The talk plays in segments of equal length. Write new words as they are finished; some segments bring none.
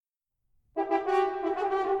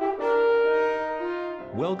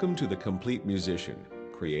Welcome to The Complete Musician,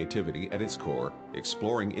 creativity at its core,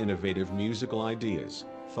 exploring innovative musical ideas,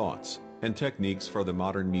 thoughts, and techniques for the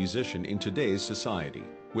modern musician in today's society,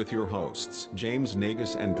 with your hosts, James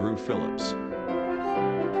Nagus and Drew Phillips.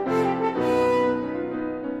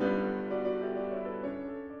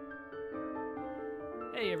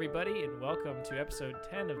 Hey everybody, and welcome to episode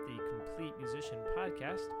 10 of the Complete Musician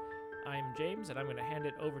Podcast. I'm James, and I'm going to hand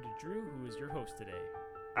it over to Drew, who is your host today.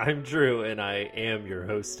 I'm Drew, and I am your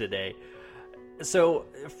host today. So,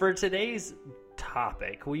 for today's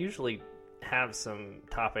topic, we usually have some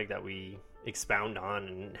topic that we expound on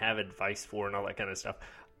and have advice for and all that kind of stuff.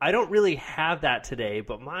 I don't really have that today,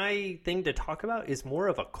 but my thing to talk about is more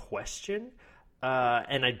of a question,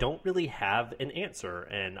 and I don't really have an answer.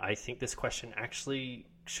 And I think this question actually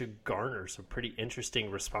should garner some pretty interesting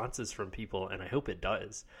responses from people, and I hope it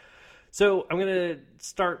does. So, I'm going to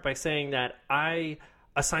start by saying that I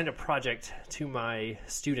assigned a project to my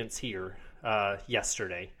students here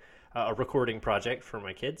yesterday, a recording project for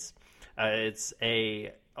my kids. It's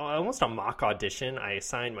almost a mock audition. I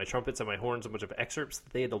assigned my trumpets and my horns a bunch of excerpts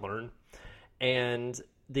that they had to learn, and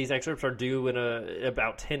these excerpts are due in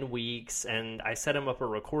about 10 weeks, and I set them up a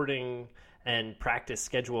recording and practice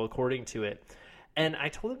schedule according to it. And I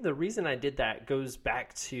told them the reason I did that goes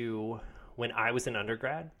back to when I was in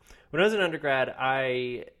undergrad. When I was in undergrad,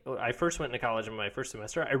 I first went into college in my first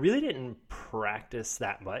semester. I really didn't practice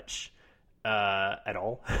that much at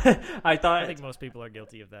all. I think most people are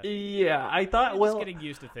guilty of that. Yeah, I thought, just getting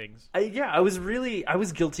used to things. I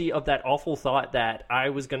was guilty of that awful thought that I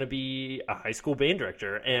was going to be a high school band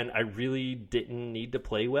director, and I really didn't need to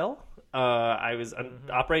play well. I was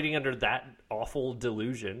operating under that awful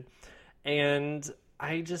delusion, and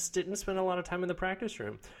I just didn't spend a lot of time in the practice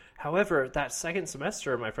room. However, that second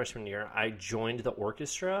semester of my freshman year, I joined the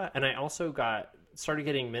orchestra, and I also started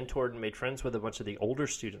getting mentored and made friends with a bunch of the older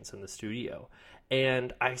students in the studio.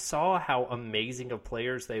 And I saw how amazing of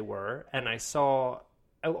players they were, and I saw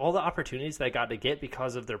all the opportunities that I got to get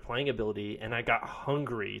because of their playing ability, and I got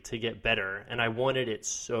hungry to get better, and I wanted it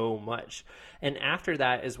so much. And after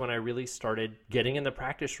that is when I really started getting in the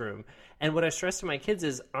practice room. And what I stress to my kids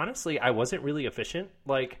is, honestly, I wasn't really efficient.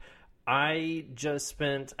 I just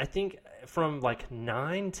spent, I think, from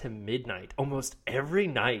 9 to midnight, almost every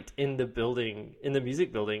night in the building, in the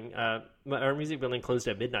music building. Our music building closed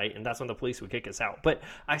at midnight, and that's when the police would kick us out. But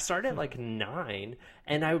I started at 9,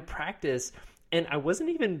 and I would practice, and I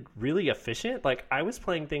wasn't even really efficient. I was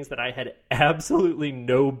playing things that I had absolutely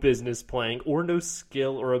no business playing or no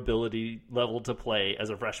skill or ability level to play as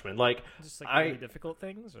a freshman. Just really difficult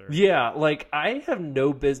things? Or? Yeah, I have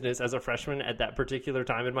no business as a freshman at that particular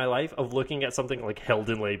time in my life of looking at something like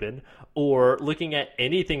Heldenleben or looking at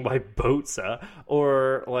anything by Botza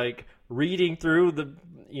or reading through the,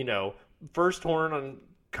 first horn on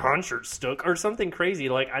Concertstück or something crazy.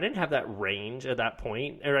 I didn't have that range at that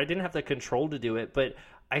point, or I didn't have the control to do it, but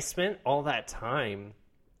I spent all that time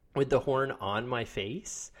with the horn on my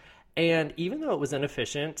face. And even though it was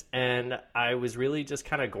inefficient and I was really just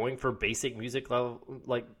kind of going for basic music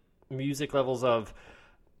levels of,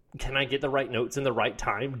 can I get the right notes in the right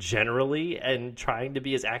time generally, and trying to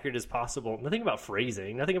be as accurate as possible, nothing about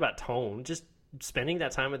phrasing, nothing about tone, just spending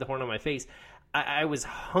that time with the horn on my face, I was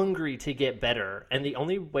hungry to get better. And the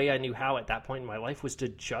only way I knew how at that point in my life was to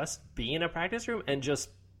just be in a practice room and just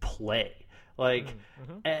play.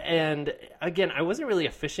 And again, I wasn't really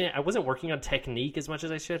efficient. I wasn't working on technique as much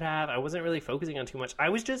as I should have. I wasn't really focusing on too much. I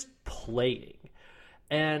was just playing.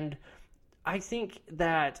 And I think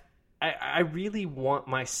that I really want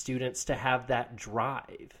my students to have that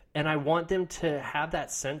drive. And I want them to have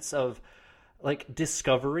that sense of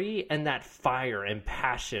discovery and that fire and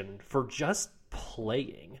passion for just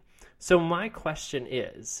playing. So my question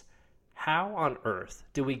is, how on earth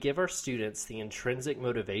do we give our students the intrinsic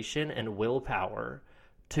motivation and willpower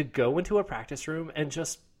to go into a practice room and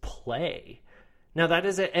just play? Now that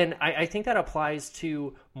is it. And I think that applies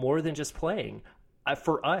to more than just playing.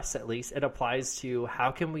 For us, at least, it applies to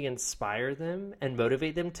how can we inspire them and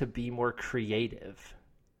motivate them to be more creative?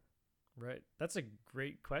 Right. That's a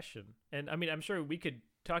great question. And I mean, I'm sure we could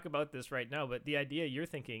talk about this right now, but the idea you're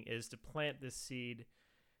thinking is to plant this seed,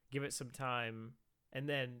 give it some time, and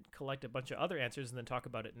then collect a bunch of other answers and then talk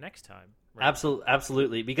about it next time. Right?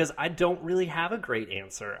 Absolutely. Because I don't really have a great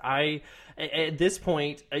answer. At this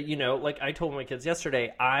point, I told my kids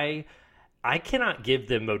yesterday, I cannot give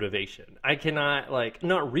them motivation. I cannot,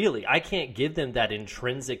 not really. I can't give them that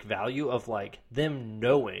intrinsic value of them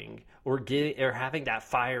knowing or having that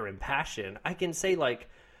fire and passion. I can say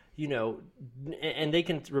you know, and they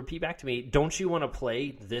can repeat back to me, don't you want to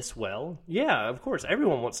play this well? Yeah, of course,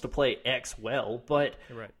 everyone wants to play X well, but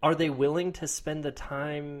Right. are they willing to spend the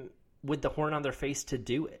time with the horn on their face to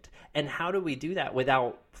do it? And how do we do that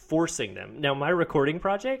without forcing them? Now, my recording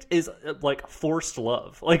project is like forced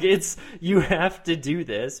love. Like, it's, you have to do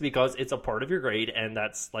this because it's a part of your grade, and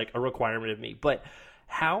that's like a requirement of me. But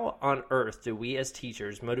how on earth do we as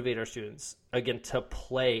teachers motivate our students, again, to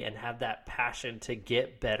play and have that passion to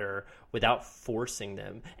get better without forcing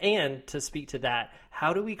them? And to speak to that,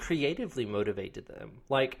 how do we creatively motivate them?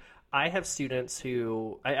 Like, I have students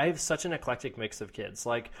who, I have such an eclectic mix of kids.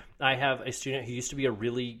 Like, I have a student who used to be a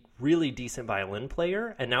really, really decent violin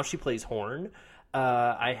player, and now she plays horn.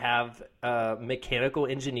 I have a mechanical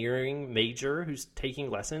engineering major who's taking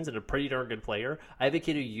lessons and a pretty darn good player. I have a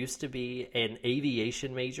kid who used to be an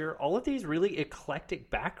aviation major. All of these really eclectic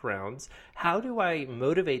backgrounds. How do I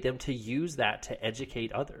motivate them to use that to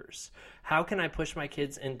educate others? How can I push my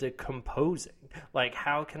kids into composing? Like,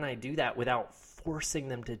 how can I do that without forcing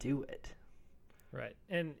them to do it? Right.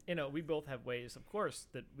 And, you know, we both have ways, of course,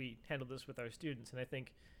 that we handle this with our students. And I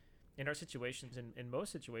think in our situations, in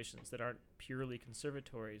most situations that aren't purely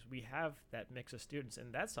conservatories, we have that mix of students.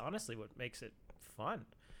 And that's honestly what makes it fun,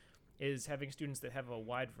 is having students that have a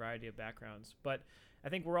wide variety of backgrounds. But I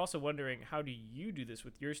think we're also wondering, how do you do this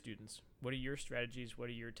with your students? What are your strategies? What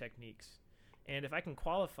are your techniques? And if I can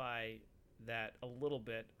qualify that a little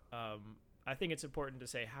bit, I think it's important to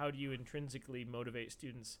say, how do you intrinsically motivate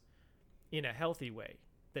students in a healthy way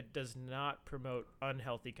that does not promote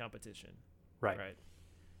unhealthy competition? Right. Right.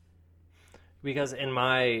 Because in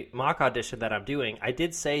my mock audition that I'm doing, I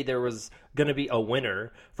did say there was going to be a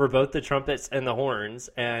winner for both the trumpets and the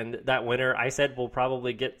horns. And that winner, I said, will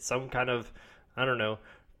probably get some kind of, I don't know,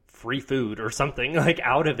 free food or something like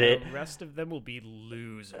out of it. The rest of them will be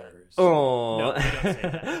losers. Oh, No, don't say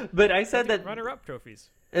that. But I said that Runner-up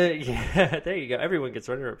trophies. yeah, there you go. Everyone gets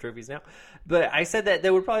runner-up trophies now. But I said that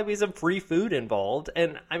there would probably be some free food involved,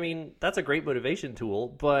 and I mean that's a great motivation tool.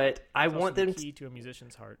 But I It's want also them the key to a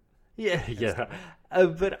musician's heart. yeah.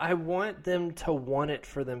 But I want them to want it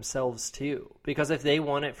for themselves too, because if they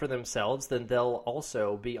want it for themselves, then they'll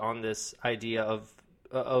also be on this idea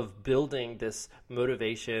of building this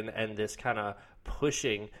motivation and this kind of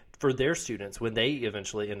pushing for their students when they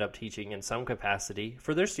eventually end up teaching in some capacity,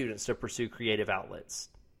 for their students to pursue creative outlets.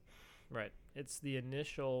 Right. It's the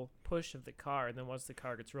initial push of the car, and then once the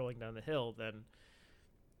car gets rolling down the hill, then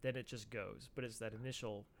it just goes. But it's that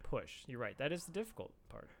initial push. You're right. That is the difficult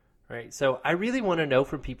part. Right. So I really want to know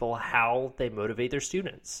from people how they motivate their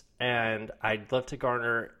students. And I'd love to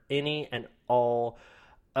garner any and all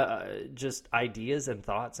just ideas and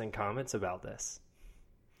thoughts and comments about this.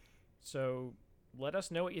 So let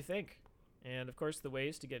us know what you think. And, of course, the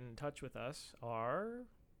ways to get in touch with us are,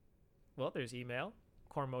 well, there's email,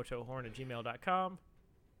 cornmotohorn@gmail.com.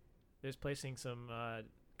 There's placing some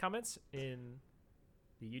comments in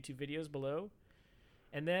the YouTube videos below.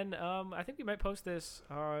 And then I think we might post this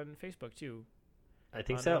on Facebook, too. I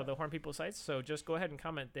think on so. one of the Horn People sites. So just go ahead and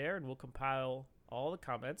comment there, and we'll compile all the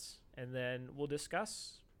comments, and then we'll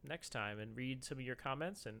discuss next time and read some of your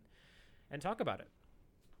comments and talk about it.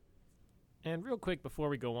 And real quick before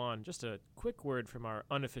we go on, just a quick word from our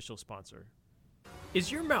unofficial sponsor.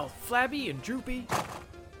 Is your mouth flabby and droopy?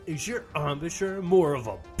 Is your embouchure more of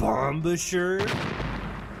a bombouchure?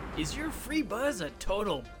 Is your free buzz a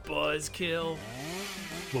total buzzkill?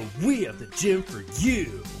 Well, we have the gym for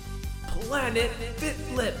you. Planet Fit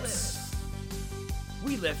Lips.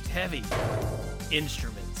 We lift heavy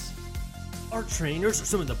instruments. Our trainers are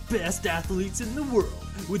some of the best athletes in the world,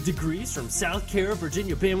 with degrees from South Carolina,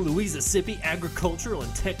 Virginia, Bama, Louisiana, Mississippi Agricultural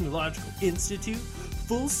and Technological Institute,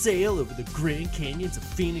 full sail over the Grand Canyons of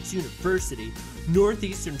Phoenix University,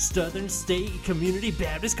 Northeastern Southern State Community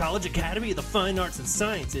Baptist College Academy of the Fine Arts and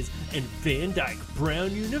Sciences, and Van Dyke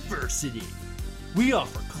Brown University. We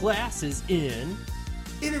offer classes in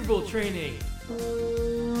Interval training.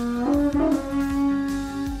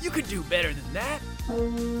 You could do better than that.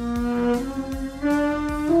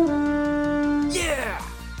 Yeah!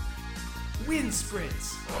 Wind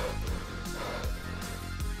sprints.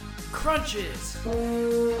 Crunches.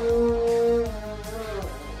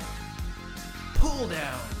 Pull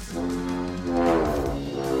downs.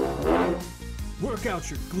 work out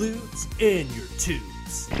your glutes and your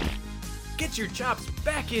tubes. Get your chops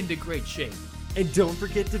back into great shape. And don't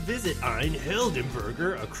forget to visit Ein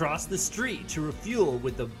Heldenberger across the street to refuel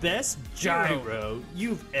with the best gyro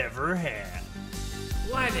you've ever had.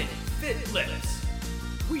 Planet Fit Lips.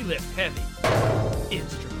 We lift heavy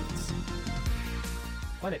instruments.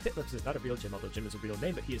 Planet FitLips is not a real gym, although Jim is a real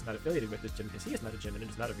name, but he is not affiliated with this gym because he is not a gym and it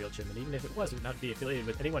is not a real gym. And even if it was, it would not be affiliated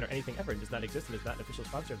with anyone or anything ever and does not exist and is not an official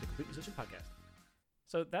sponsor of the Complete Musician Podcast.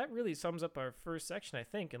 So that really sums up our first section, I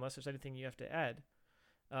think, unless there's anything you have to add.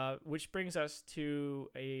 Which brings us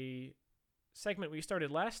to a segment we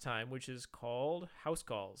started last time, which is called House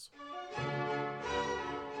Calls.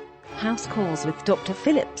 House Calls with Dr.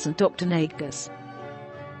 Phillips and Dr. Nagus.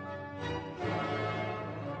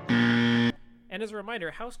 And as a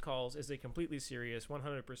reminder, House Calls is a completely serious,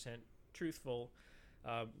 100% truthful,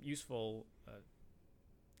 useful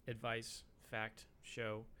advice, fact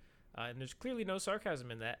show. And there's clearly no sarcasm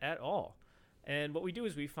in that at all. And what we do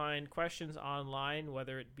is we find questions online,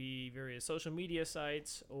 whether it be various social media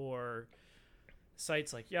sites or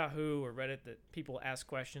sites like Yahoo or Reddit that people ask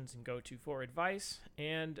questions and go to for advice.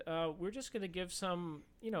 And we're just going to give some,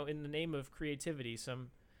 in the name of creativity,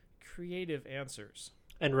 some creative answers.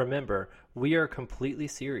 And remember, we are completely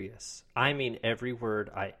serious. I mean every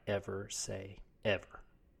word I ever say, ever.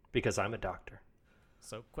 Because I'm a doctor.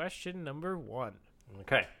 So question number 1.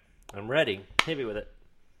 Okay, I'm ready. Hit me with it.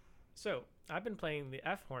 So, I've been playing the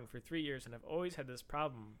F horn for 3 years, and I've always had this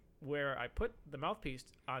problem where I put the mouthpiece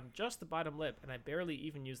on just the bottom lip, and I barely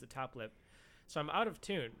even use the top lip. So I'm out of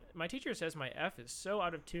tune. My teacher says my F is so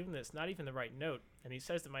out of tune that it's not even the right note, and he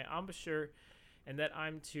says that my embouchure and that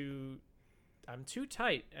I'm too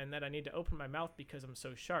tight, and that I need to open my mouth because I'm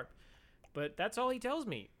so sharp. But that's all he tells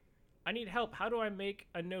me. I need help. How do I make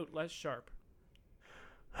a note less sharp?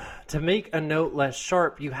 To make a note less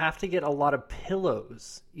sharp, you have to get a lot of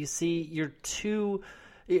pillows. You see, you're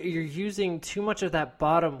using too much of that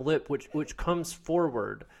bottom lip, which comes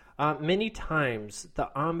forward. Many times, the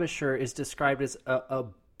embouchure is described as a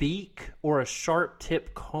beak or a sharp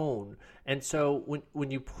tip cone, and so when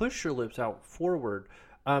you push your lips out forward,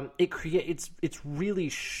 it's really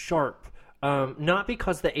sharp. Not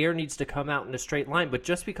because the air needs to come out in a straight line, but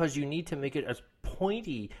just because you need to make it as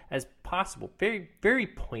pointy as possible. Very, very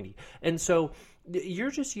pointy. And so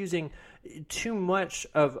you're just using too much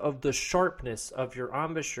of the sharpness of your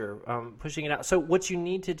embouchure, pushing it out. So what you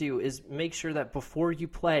need to do is make sure that before you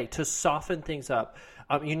play, to soften things up,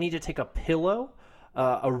 you need to take a pillow,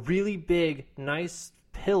 a really big, nice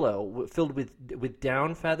pillow filled with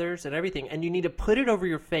down feathers and everything, and you need to put it over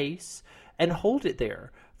your face and hold it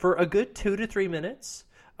there for a good 2 to 3 minutes.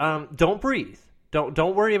 Don't breathe.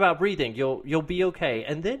 Don't worry about breathing. You'll be okay.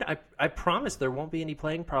 And then I promise there won't be any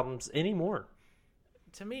playing problems anymore.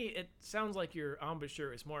 To me, it sounds like your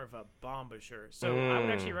embouchure is more of a bombouchure. So I would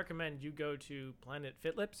actually recommend you go to Planet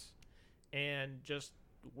FitLips and just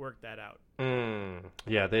work that out.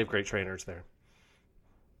 Yeah, they have great trainers there.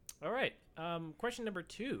 All right. Question number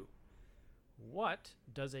 2. What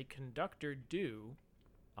does a conductor do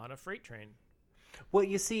on a freight train? Well,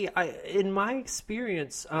 you see, in my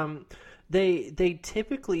experience, they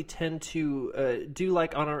typically tend to do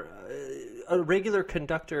like on a regular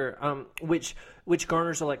conductor, which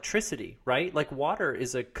garners electricity, right? Like water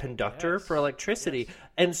is a conductor for electricity. Yes.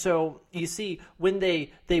 And so you see, when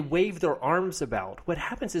they wave their arms about, what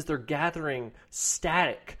happens is they're gathering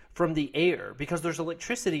static from the air because there's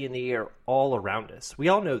electricity in the air all around us. We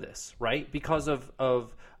all know this, right? Because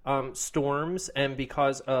of storms and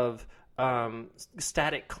because of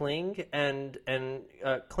static cling and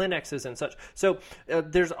Kleenexes and such. So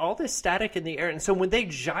there's all this static in the air, and so when they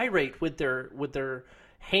gyrate with their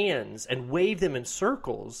hands and wave them in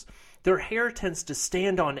circles, their hair tends to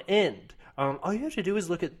stand on end. All you have to do is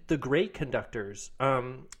look at the great conductors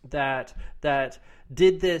that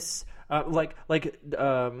did this. Like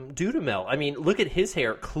Dudamel. I mean, look at his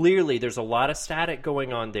hair. Clearly, there's a lot of static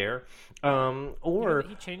going on there.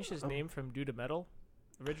 He changed his name from Dudametal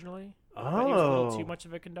originally. But he was a little too much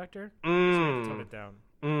of a conductor, so he had to tone it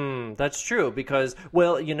down. That's true because,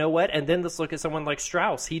 well, you know what? And then let's look at someone like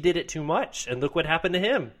Strauss. He did it too much, and look what happened to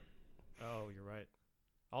him. Oh, you're right.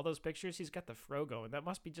 All those pictures, he's got the fro going. That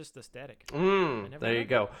must be just the static. There you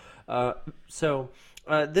go. So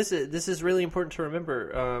this is really important to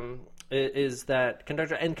remember. Is that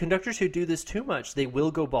conductors who do this too much, they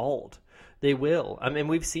will go bald. They will. I mean,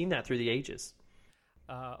 we've seen that through the ages.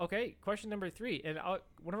 Okay, question number 3. And I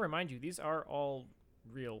want to remind you, these are all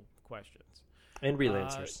real questions. And real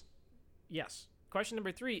answers. Yes. Question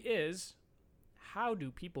number 3 is, how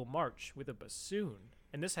do people march with a bassoon?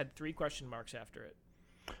 And this had 3 question marks after it.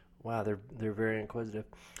 Wow, they're very inquisitive.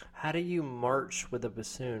 How do you march with a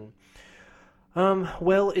bassoon?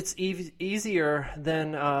 Well, it's easier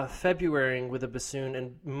than Februarying with a bassoon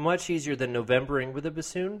and much easier than Novembering with a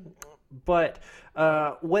bassoon. But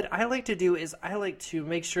what I like to do is I like to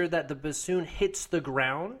make sure that the bassoon hits the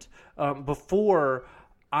ground before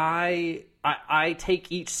I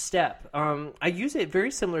take each step. I use it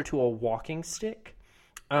very similar to a walking stick.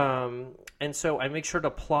 And so I make sure to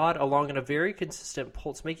plod along in a very consistent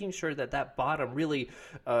pulse, making sure that bottom really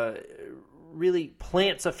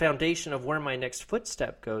plants a foundation of where my next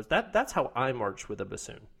footstep goes. That's how I march with a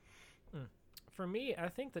bassoon. For me, I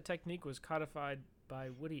think the technique was codified by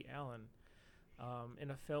Woody Allen in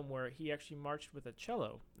a film where he actually marched with a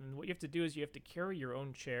cello. And what you have to do is you have to carry your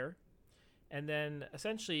own chair, and then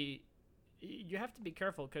essentially you have to be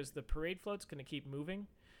careful because the parade float's going to keep moving.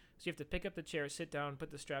 So you have to pick up the chair, sit down, put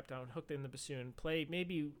the strap down, hook in the bassoon, play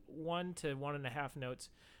maybe 1 to 1.5 notes,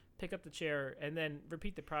 pick up the chair, and then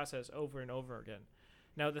repeat the process over and over again.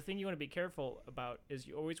 Now, the thing you want to be careful about is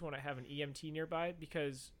you always want to have an EMT nearby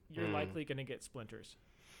because you're likely going to get splinters.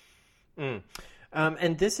 And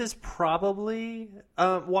this is probably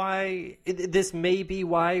why this may be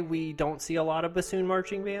why we don't see a lot of bassoon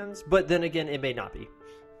marching bands, but then again, it may not be.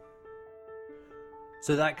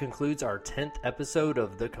 So that concludes our 10th episode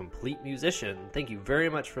of The Complete Musician. Thank you very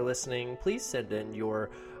much for listening. Please send in your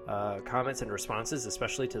comments and responses,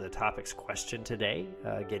 especially to the topic's question today.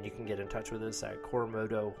 Again, you can get in touch with us at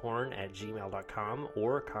cormodohorn@gmail.com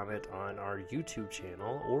or comment on our YouTube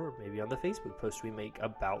channel or maybe on the Facebook post we make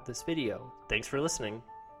about this video. Thanks for listening.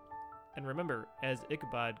 And remember, as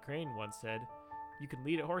Ichabod Crane once said, you can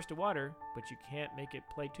lead a horse to water, but you can't make it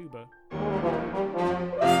play tuba.